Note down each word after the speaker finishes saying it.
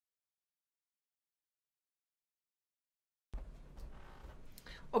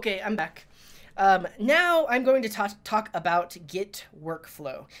Okay, I'm back. Now I'm going to talk about Git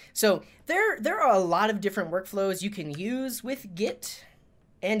workflow. So there are a lot of different workflows you can use with Git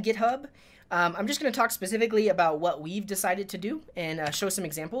and GitHub. I'm just going to talk specifically about what we've decided to do and show some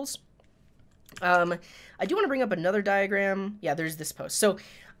examples. I do want to bring up another diagram. Yeah, there's this post. So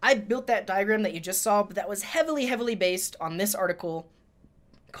I built that diagram that you just saw, but that was heavily based on this article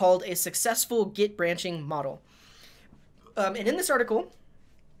called A Successful Git Branching Model. And in this article,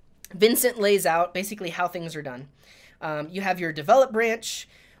 Vincent lays out basically how things are done. You have your develop branch,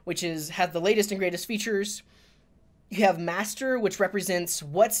 which has the latest and greatest features. You have master, which represents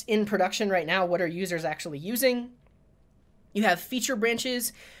what's in production right now, what are users actually using. You have feature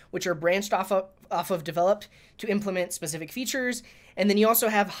branches, which are branched off of developed to implement specific features. And then you also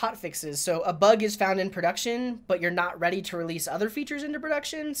have hotfixes. So a bug is found in production, but you're not ready to release other features into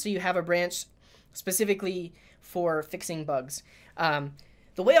production. So you have a branch specifically for fixing bugs.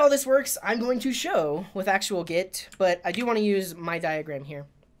 The way all this works, I'm going to show with actual Git, but I do want to use my diagram here.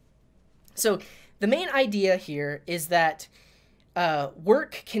 So the main idea here is that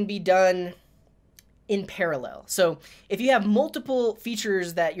work can be done in parallel. So if you have multiple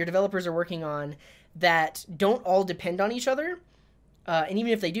features that your developers are working on that don't all depend on each other, and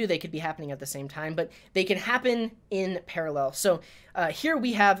even if they do, they could be happening at the same time, but they can happen in parallel. So here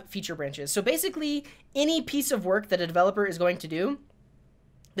we have feature branches. So basically, any piece of work that a developer is going to do,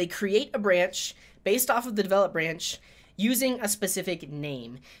 they create a branch based off of the develop branch using a specific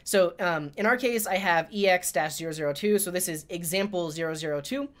name. So in our case, I have ex-002, so this is example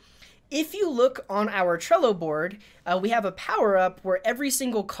 002. If you look on our Trello board, we have a power-up where every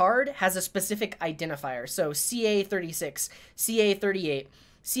single card has a specific identifier. So CA36, CA38,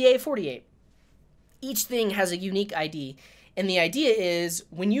 CA48. Each thing has a unique ID. And the idea is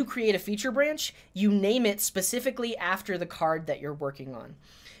when you create a feature branch, you name it specifically after the card that you're working on.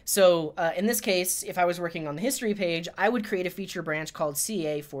 So in this case, if I was working on the history page, I would create a feature branch called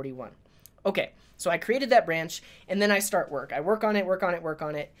CA41. Okay, so I created that branch, and then I start work. I work on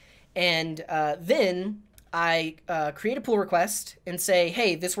it. And then I create a pull request and say,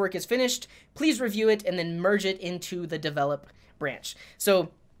 hey, this work is finished. Please review it and then merge it into the develop branch.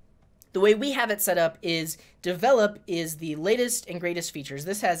 So the way we have it set up is develop is the latest and greatest features.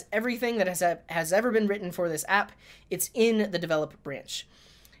 This has everything that has ever been written for this app. It's in the develop branch.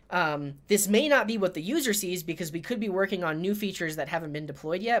 This may not be what the user sees because we could be working on new features that haven't been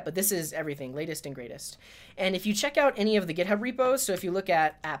deployed yet, but this is everything, latest and greatest. And if you check out any of the GitHub repos, so if you look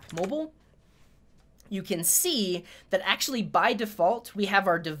at app mobile, you can see that actually by default, we have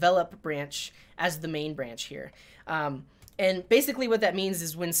our develop branch as the main branch here. And basically what that means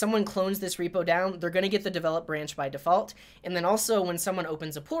is when someone clones this repo down, they're going to get the develop branch by default. And then also when someone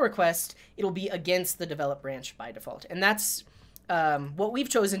opens a pull request, it'll be against the develop branch by default. And that's what we've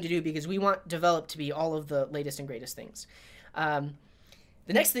chosen to do because we want develop to be all of the latest and greatest things.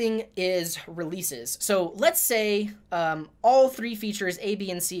 The next thing is releases. So let's say all three features, A, B,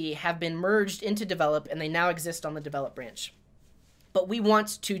 and C, have been merged into develop and they now exist on the develop branch. But we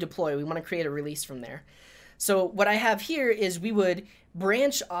want to deploy. We want to create a release from there. So what I have here is we would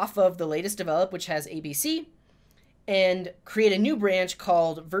branch off of the latest develop, which has ABC, and create a new branch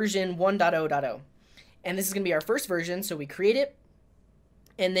called version 1.0.0. And this is going to be our first version, so we create it,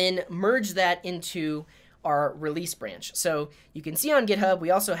 and then merge that into our release branch. So you can see on GitHub,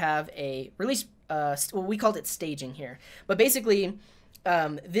 we also have a release, well, we called it staging here. But basically,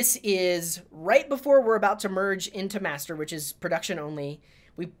 this is right before we're about to merge into master, which is production only.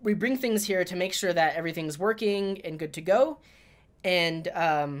 We bring things here to make sure that everything's working and good to go. And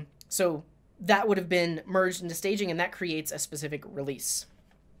so that would have been merged into staging, and that creates a specific release.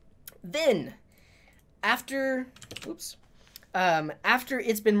 Then, after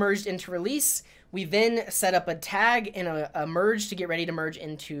it's been merged into release, we then set up a tag and a merge to get ready to merge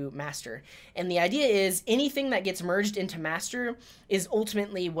into master. And the idea is anything that gets merged into master is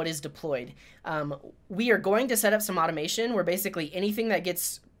ultimately what is deployed. We are going to set up some automation where basically anything that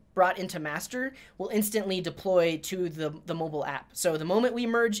gets brought into master will instantly deploy to the mobile app. So the moment we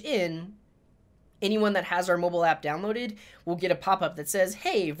merge in, anyone that has our mobile app downloaded will get a pop-up that says,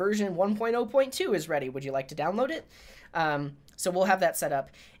 hey, version 1.0.2 is ready. Would you like to download it? So we'll have that set up.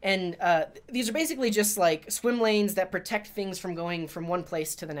 And these are basically just like swim lanes that protect things from going from one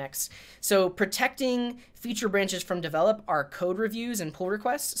place to the next. So protecting feature branches from develop are code reviews and pull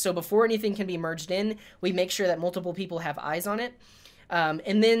requests. So before anything can be merged in, we make sure that multiple people have eyes on it.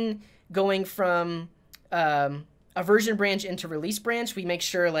 And then going from a version branch into release branch, we make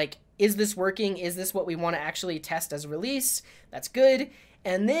sure like, is this working? Is this what we want to actually test as a release? That's good.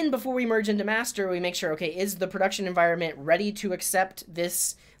 And then before we merge into master, we make sure, okay, is the production environment ready to accept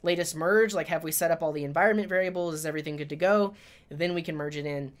this latest merge? Like, have we set up all the environment variables? Is everything good to go? And then we can merge it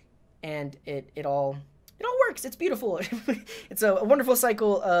in, and it all works. It's beautiful. It's a wonderful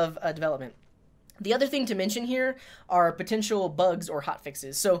cycle of development. The other thing to mention here are potential bugs or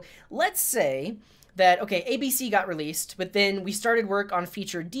hotfixes. So let's say that, okay, ABC got released, but then we started work on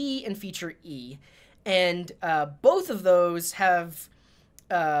feature D and feature E. And both of those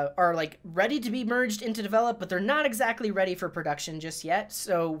are like ready to be merged into develop, but they're not exactly ready for production just yet.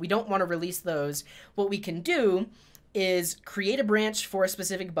 So we don't want to release those. What we can do is create a branch for a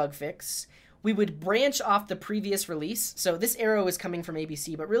specific bug fix. We would branch off the previous release. So this arrow is coming from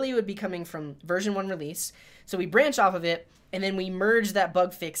ABC, but really it would be coming from version 1 release. So we branch off of it, and then we merge that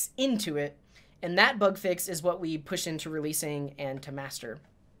bug fix into it. And that bug fix is what we push into releasing and to master.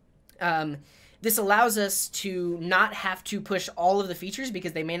 This allows us to not have to push all of the features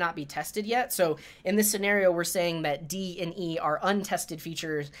because they may not be tested yet. So in this scenario, we're saying that D and E are untested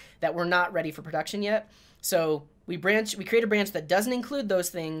features that were not ready for production yet. So we create a branch that doesn't include those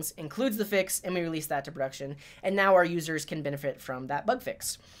things, includes the fix, and we release that to production. And now our users can benefit from that bug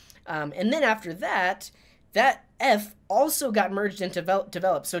fix. And then after that, that F also got merged into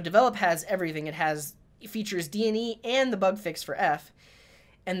develop. So develop has everything. It has features D and E and the bug fix for F.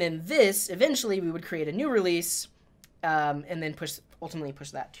 And then this, eventually, we would create a new release and then ultimately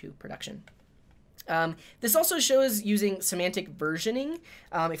push that to production. This also shows using semantic versioning.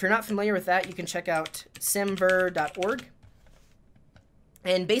 If you're not familiar with that, you can check out semver.org.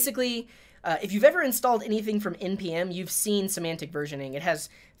 And basically, if you've ever installed anything from NPM, you've seen semantic versioning. It has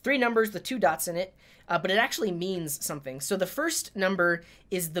 3 numbers, the 2 dots in it, but it actually means something. So the first number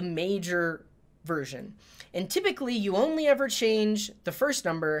is the major version. And typically, you only ever change the first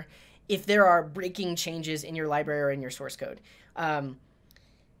number if there are breaking changes in your library or in your source code.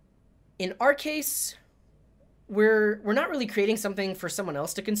 In our case, we're not really creating something for someone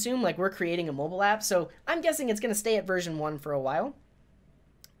else to consume. Like, we're creating a mobile app, so I'm guessing it's going to stay at version 1 for a while.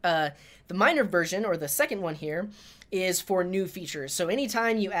 The minor version, or the second one here, is for new features. So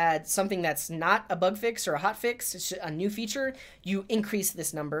anytime you add something that's not a bug fix or a hot fix, it's a new feature, you increase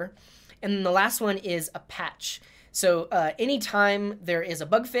this number. And then the last one is a patch. So anytime there is a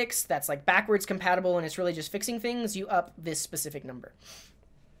bug fix that's like backwards compatible and it's really just fixing things, you up this specific number.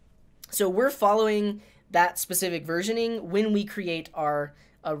 So we're following that specific versioning when we create our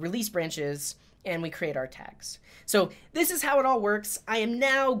release branches and we create our tags. So this is how it all works. I am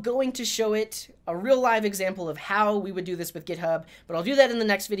now going to show it a real live example of how we would do this with GitHub, but I'll do that in the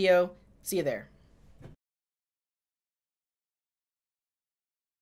next video. See you there.